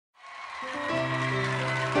When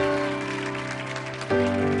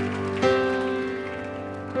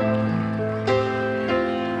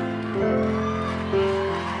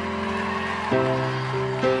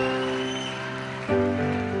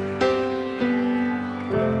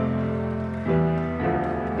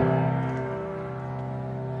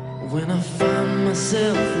I find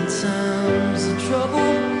myself in times of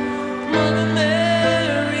trouble, Mother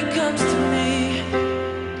Mary comes to me,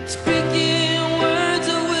 speaking words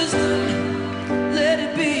of wisdom, let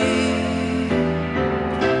it be.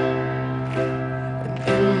 And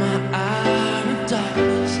in my hour of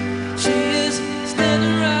darkness, she is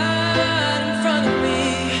standing right in front of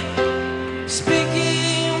me,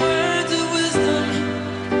 speaking words of wisdom,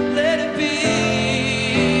 let it be.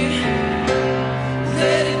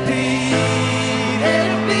 Let it be, let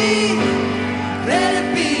it be, let it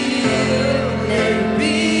be, oh, let it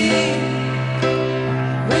be.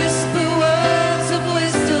 Whisper words of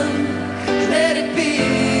wisdom, let it be.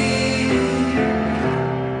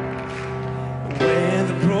 Where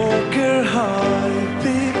the broken-hearted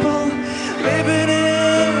people living in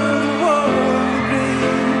a world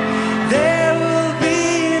dream, there will be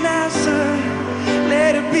an answer,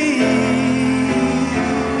 let it be.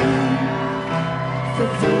 For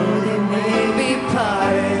though they may be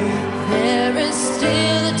parted, there is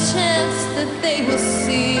still a chance that they will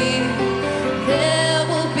see. There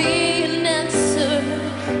will be an answer,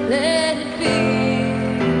 let it be.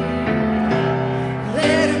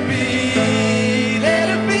 Let it be, let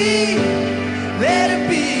it be, let it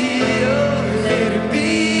be, oh, let it be.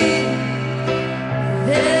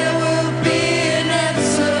 There will be an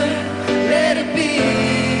answer, let it be.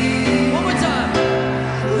 One more time.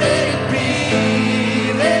 Let it be,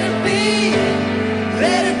 let it be,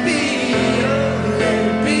 let it be, oh, let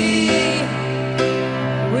it be.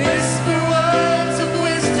 Whisper words of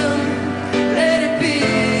wisdom, let it be.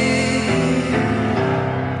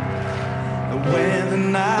 When the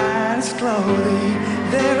night is cloudy,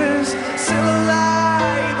 there is still a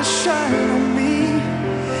light that shines on me.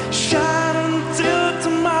 Shine until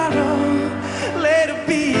tomorrow, let it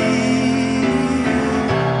be.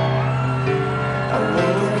 I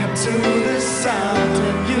woke up to the sound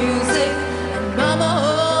of music, and Mama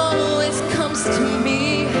always comes to me,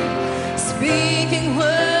 speaking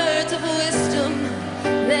words of wisdom,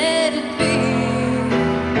 let it be.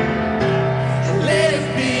 Let it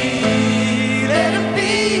be, let it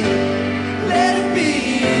be, let it be,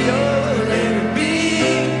 oh, let it be.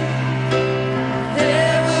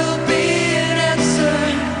 There will be an answer,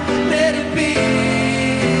 let it be.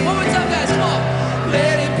 One more time, guys, come on.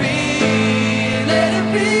 Let it be, let it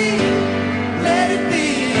be, let it be,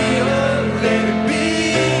 oh, let it be.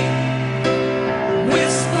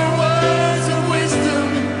 Whisper words of wisdom,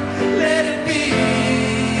 let it be.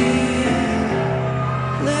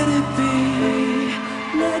 Let it be.